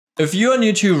If you are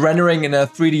new to rendering in a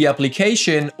 3D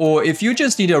application, or if you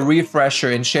just need a refresher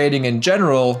in shading in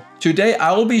general, today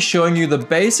I will be showing you the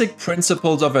basic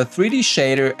principles of a 3D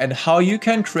shader and how you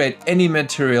can create any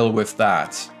material with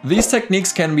that. These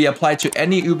techniques can be applied to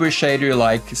any Uber shader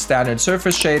like standard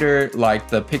surface shader, like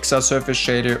the Pixar surface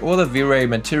shader or the V-Ray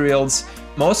materials.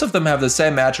 Most of them have the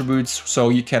same attributes, so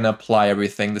you can apply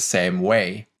everything the same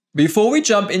way. Before we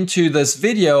jump into this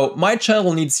video, my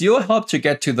channel needs your help to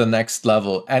get to the next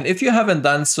level, and if you haven't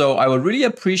done so, I would really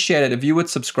appreciate it if you would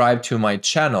subscribe to my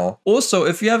channel. Also,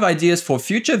 if you have ideas for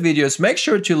future videos, make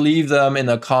sure to leave them in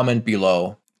a comment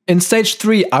below. In stage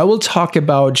 3, I will talk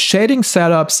about shading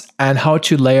setups and how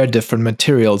to layer different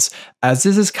materials, as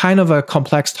this is kind of a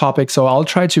complex topic, so I'll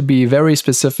try to be very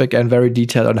specific and very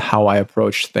detailed on how I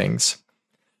approach things.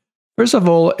 First of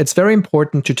all, it's very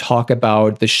important to talk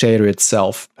about the shader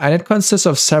itself, and it consists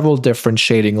of several different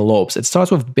shading lobes. It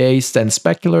starts with base, then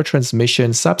specular,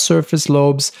 transmission, subsurface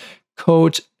lobes,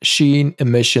 coat, sheen,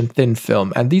 emission, thin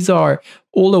film, and these are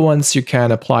all the ones you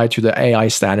can apply to the AI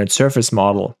standard surface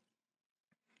model.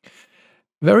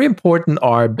 Very important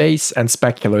are base and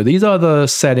specular. These are the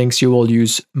settings you will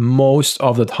use most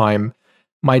of the time.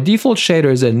 My default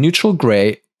shader is a neutral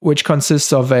gray, which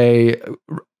consists of a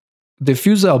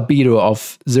diffuse albedo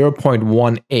of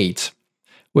 0.18,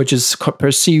 which is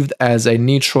perceived as a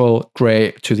neutral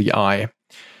gray to the eye.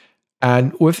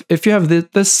 And if you have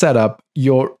this setup,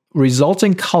 your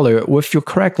resulting color with your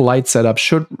correct light setup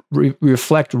should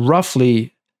reflect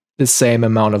roughly the same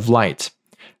amount of light,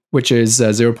 which is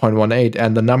 0.18,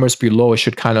 and the numbers below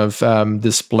should kind of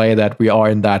display that we are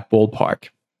in that ballpark.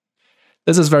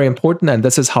 This is very important, and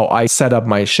this is how I set up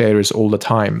my shaders all the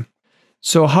time.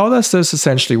 So how does this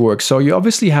essentially work? So you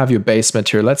obviously have your base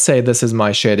material. Let's say this is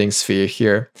my shading sphere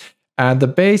here. And the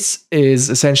base is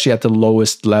essentially at the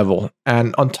lowest level.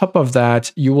 And on top of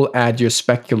that, you will add your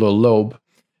specular lobe,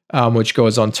 which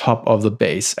goes on top of the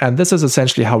base. And this is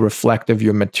essentially how reflective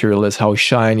your material is. How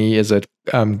shiny is it?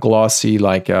 Glossy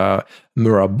like a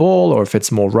mirror ball, or if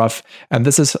it's more rough. And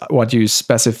this is what you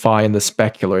specify in the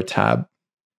specular tab.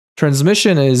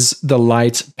 Transmission is the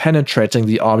light penetrating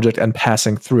the object and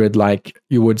passing through it, like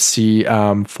you would see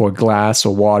for glass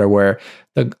or water, where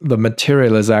the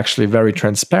material is actually very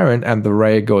transparent and the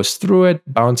ray goes through it,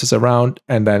 bounces around,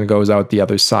 and then goes out the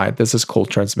other side. This is called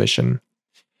transmission.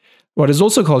 What is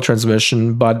also called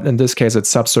transmission, but in this case it's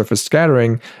subsurface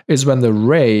scattering, is when the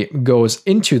ray goes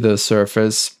into the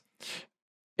surface,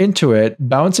 into it,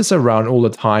 bounces around all the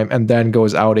time, and then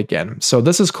goes out again. So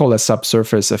this is called a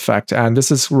subsurface effect, and this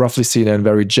is roughly seen in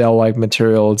very gel-like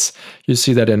materials. You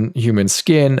see that in human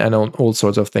skin and on all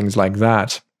sorts of things like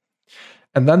that.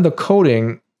 And then the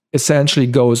coating essentially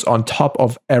goes on top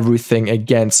of everything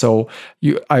again. So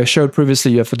I showed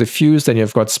previously you have a diffuse, then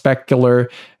you've got specular,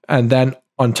 and then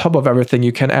on top of everything,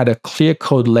 you can add a clear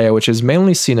coat layer, which is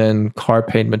mainly seen in car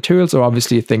paint materials, or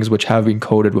obviously things which have been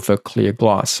coated with a clear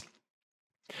gloss.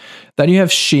 Then you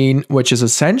have sheen, which is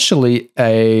essentially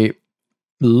a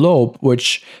lobe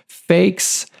which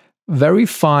fakes very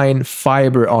fine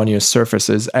fiber on your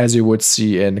surfaces, as you would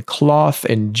see in cloth,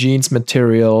 in jeans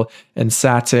material, in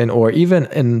satin, or even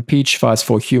in peach fuzz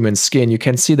for human skin. You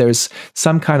can see there's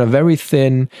some kind of very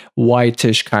thin,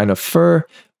 whitish kind of fur,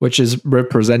 which is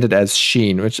represented as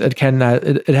sheen, which it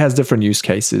has different use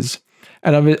cases.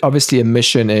 And obviously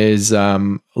emission is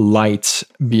light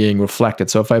being reflected.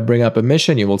 So if I bring up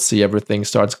emission, you will see everything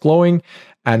starts glowing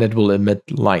and it will emit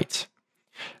light.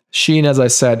 Sheen, as I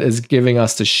said, is giving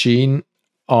us the sheen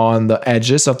on the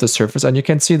edges of the surface. And you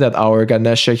can see that our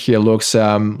Ganesha here looks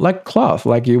like cloth,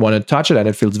 like you want to touch it, and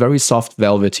it feels very soft,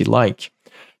 velvety-like.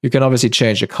 You can obviously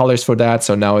change the colors for that.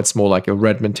 So now it's more like a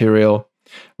red material,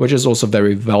 which is also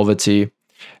very velvety.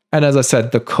 And as I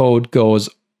said, the coat goes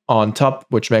on top,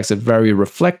 which makes it very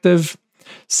reflective.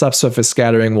 Subsurface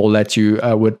scattering will let you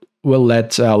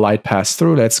let light pass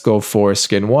through. Let's go for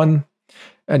skin 1,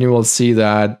 and you will see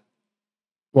that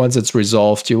once it's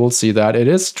resolved, you will see that it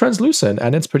is translucent,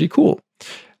 and it's pretty cool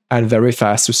and very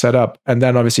fast to set up. And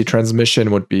then obviously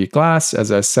transmission would be glass. As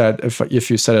I said,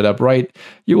 if you set it up right,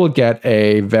 you will get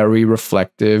a very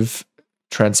reflective,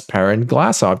 transparent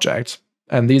glass object.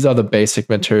 And these are the basic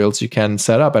materials you can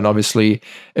set up. And obviously,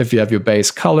 if you have your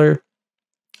base color,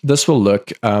 this will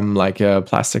look like a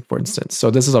plastic, for instance.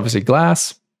 So this is obviously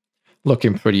glass,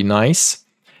 looking pretty nice.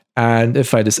 And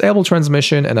if I disable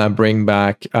transmission and I bring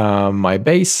back my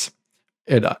base,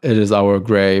 it is our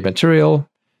gray material.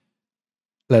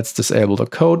 Let's disable the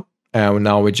coat. And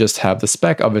now we just have the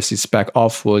spec. Obviously, spec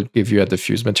off will give you a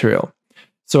diffuse material.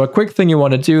 So a quick thing you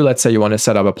want to do, let's say you want to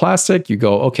set up a plastic, you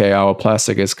go, okay, our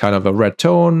plastic is kind of a red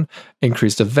tone,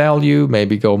 increase the value,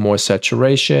 maybe go more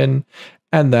saturation,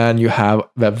 and then you have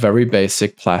that very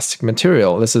basic plastic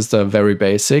material. This is the very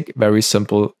basic, very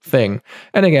simple thing.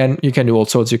 And again, you can do all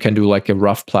sorts. You can do like a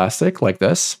rough plastic like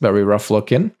this, very rough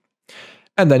looking.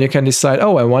 And then you can decide,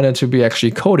 oh, I want it to be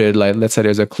actually coated. Like let's say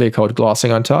there's a clear coat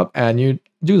glossing on top, and you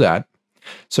do that.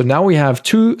 So now we have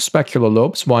two specular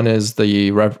lobes. One is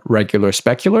the regular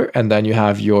specular, and then you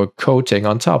have your coating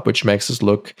on top, which makes it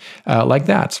look like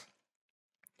that.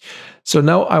 So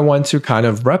now I want to kind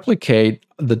of replicate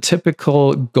the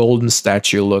typical golden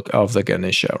statue look of the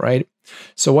Ganesha, right?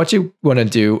 So what you want to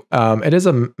do, it is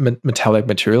a metallic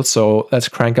material, so let's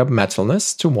crank up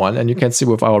metalness to 1, and you can see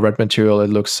with our red material,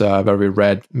 it looks very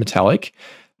red metallic.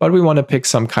 But we want to pick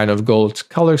some kind of gold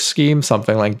color scheme,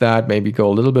 something like that. Maybe go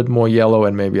a little bit more yellow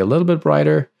and maybe a little bit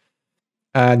brighter.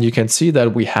 And you can see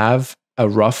that we have a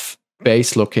rough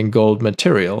base looking gold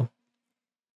material.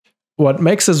 What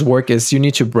makes this work is you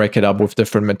need to break it up with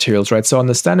different materials, right? So on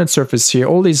the standard surface here,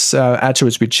 all these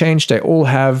attributes we changed, they all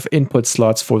have input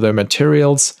slots for their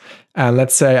materials. And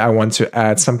let's say I want to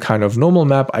add some kind of normal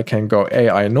map. I can go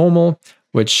AI normal,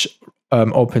 which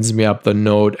opens me up the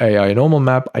node AI normal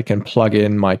map. I can plug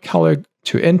in my color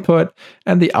to input,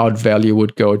 and the out value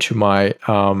would go to my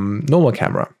normal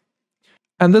camera.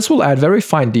 And this will add very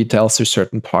fine details to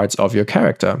certain parts of your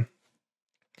character.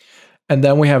 And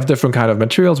then we have different kind of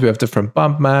materials. We have different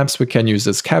bump maps. We can use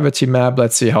this cavity map.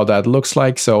 Let's see how that looks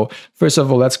like. So first of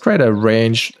all, let's create a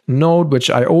range node, which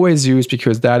I always use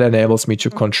because that enables me to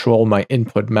control my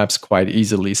input maps quite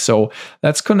easily. So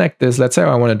let's connect this. Let's say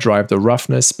I want to drive the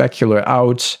roughness specular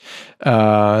out,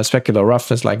 specular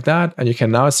roughness like that. And you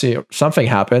can now see something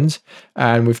happened,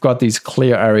 and we've got these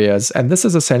clear areas. And this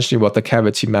is essentially what the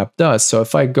cavity map does. So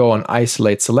if I go on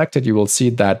isolate selected, you will see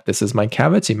that this is my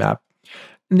cavity map.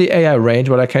 In the AI range,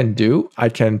 what I can do, I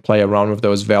can play around with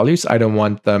those values. I don't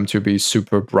want them to be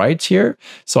super bright here.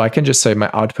 So I can just say my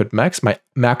output max, my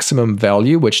maximum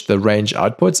value, which the range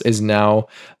outputs, is now,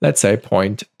 let's say,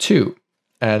 0.2.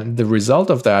 And the result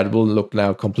of that will look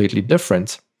now completely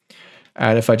different.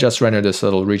 And if I just render this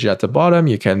little region at the bottom,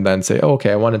 you can then say, oh,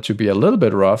 okay, I want it to be a little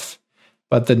bit rough,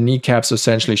 but the kneecaps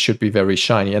essentially should be very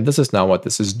shiny. And this is now what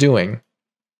this is doing.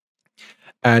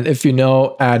 And if you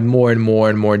now add more and more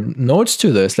and more nodes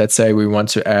to this, let's say we want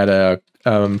to add a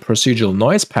procedural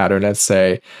noise pattern. Let's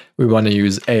say we want to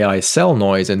use AI cell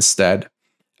noise instead.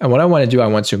 And what I want to do, I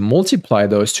want to multiply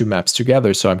those two maps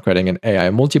together. So I'm creating an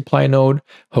AI multiply node,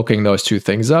 hooking those two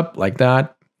things up like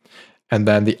that. And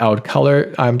then the out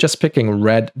color, I'm just picking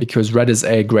red because red is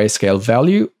a grayscale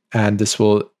value, and this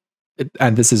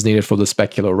is needed for the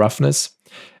specular roughness.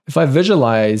 If I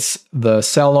visualize the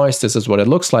cell noise, this is what it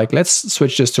looks like. Let's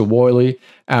switch this to Woily,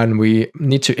 and we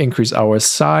need to increase our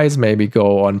size, maybe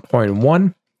go on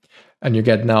 0.1, and you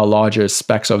get now larger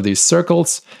specks of these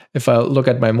circles. If I look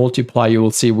at my multiply, you will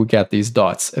see we get these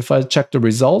dots. If I check the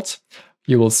result,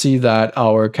 you will see that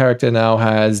our character now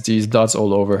has these dots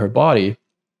all over her body,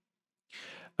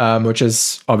 which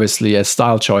is obviously a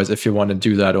style choice if you want to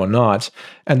do that or not.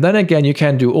 And then again, you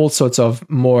can do all sorts of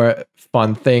more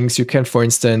fun things. You can, for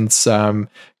instance,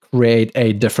 create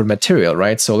a different material,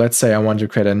 right? So let's say I want to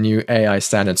create a new AI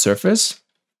standard surface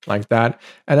like that.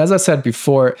 And as I said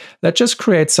before, let's just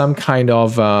create some kind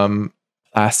of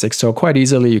plastic. So quite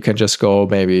easily, you can just go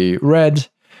maybe red.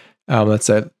 Let's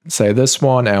say this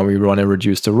one, and we want to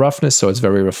reduce the roughness so it's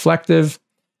very reflective.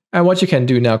 And what you can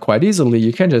do now quite easily,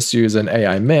 you can just use an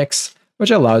AI mix,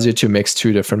 which allows you to mix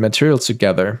two different materials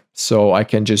together. So I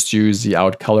can just use the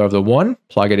out color of the one,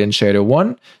 plug it in shader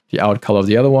 1, the out color of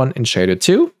the other one in shader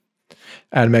 2,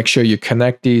 and make sure you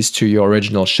connect these to your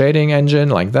original shading engine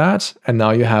like that. And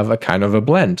now you have a kind of a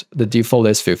blend. The default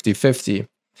is 50-50.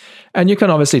 And you can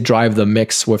obviously drive the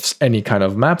mix with any kind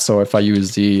of map. So if I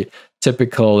use the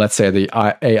typical, let's say the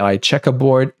AI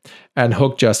checkerboard, and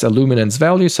hook just a luminance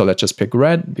value, so let's just pick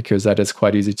red because that is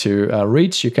quite easy to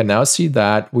reach, you can now see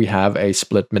that we have a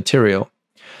split material.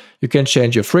 You can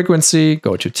change your frequency,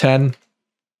 go to 10,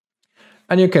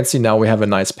 and you can see now we have a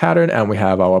nice pattern, and we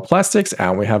have our plastics,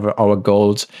 and we have our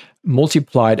gold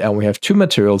multiplied, and we have two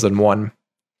materials in one.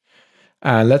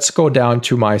 And let's go down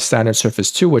to my standard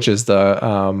surface 2, which is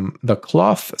the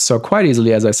cloth. So quite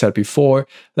easily, as I said before,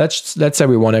 let's say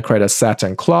we want to create a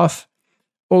satin cloth.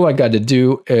 All I got to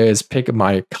do is pick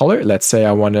my color. Let's say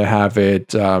I want to have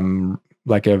it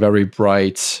like a very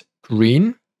bright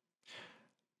green.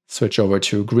 Switch over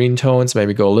to green tones,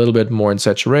 maybe go a little bit more in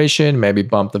saturation, maybe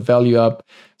bump the value up.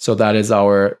 So that is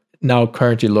our now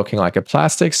currently looking like a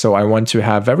plastic. So I want to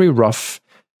have very rough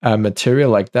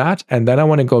material like that. And then I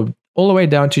want to go all the way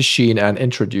down to sheen and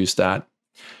introduce that.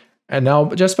 And now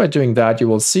just by doing that, you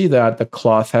will see that the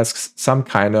cloth has some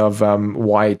kind of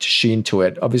white sheen to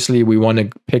it. Obviously, we want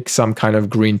to pick some kind of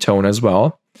green tone as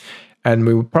well. And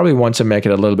we probably want to make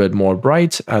it a little bit more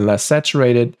bright and less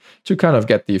saturated to kind of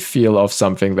get the feel of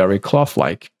something very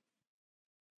cloth-like.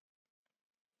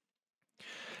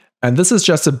 And this is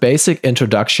just a basic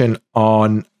introduction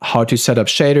on how to set up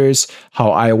shaders,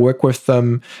 how I work with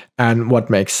them, and what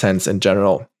makes sense in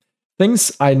general.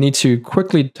 Things I need to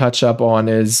quickly touch up on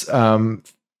is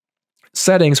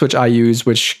settings which I use,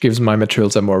 which gives my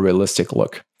materials a more realistic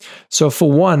look. So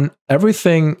for one,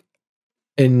 everything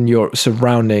in your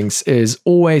surroundings is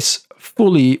always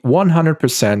fully 100%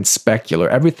 specular.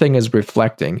 Everything is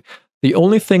reflecting. The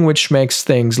only thing which makes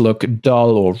things look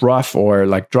dull or rough or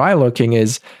like dry looking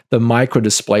is the micro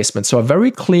displacement. So a very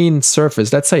clean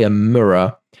surface, let's say a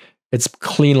mirror, it's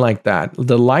clean like that.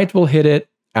 The light will hit it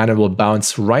and it will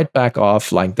bounce right back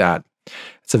off like that.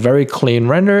 It's a very clean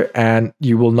render and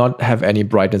you will not have any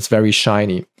brightness, very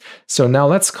shiny. So now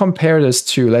let's compare this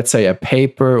to, let's say, a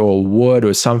paper or wood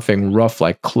or something rough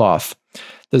like cloth.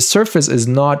 The surface is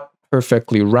not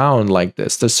perfectly round like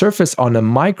this. The surface on a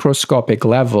microscopic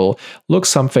level looks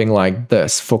something like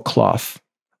this for cloth,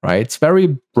 right? It's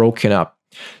very broken up.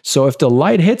 So if the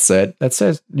light hits it, let's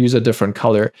say use a different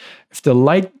color. If the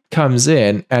light comes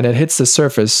in and it hits the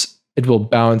surface, it will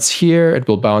bounce here, it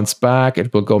will bounce back,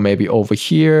 it will go maybe over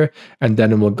here, and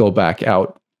then it will go back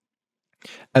out.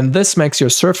 And this makes your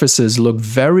surfaces look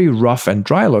very rough and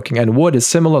dry looking. And wood is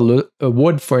similar.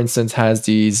 Wood, for instance, has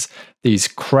these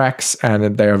cracks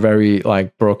and they're very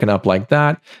like broken up like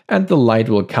that. And the light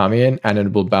will come in and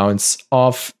it will bounce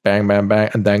off, bang, bang, bang,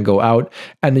 and then go out.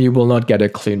 And you will not get a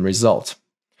clean result.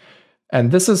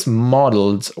 And this is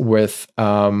modeled with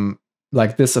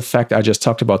like this effect I just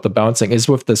talked about, the bouncing, is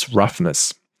with this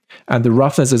roughness. And the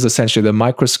roughness is essentially the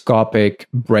microscopic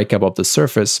breakup of the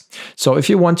surface. So if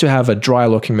you want to have a dry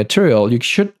looking material, you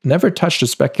should never touch the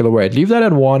specular weight. Leave that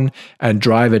at 1 and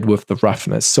drive it with the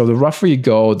roughness. So the rougher you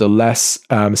go, the less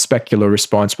specular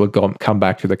response will come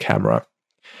back to the camera.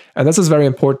 And this is very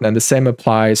important, and the same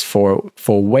applies for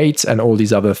weight and all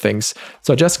these other things.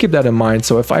 So just keep that in mind.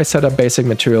 So if I set up basic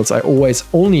materials, I always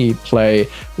only play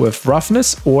with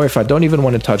roughness, or if I don't even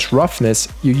want to touch roughness,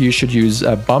 you should use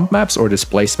bump maps or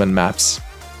displacement maps.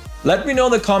 Let me know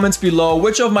in the comments below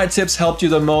which of my tips helped you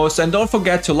the most, and don't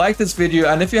forget to like this video,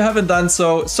 and if you haven't done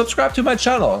so, subscribe to my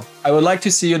channel. I would like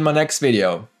to see you in my next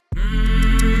video.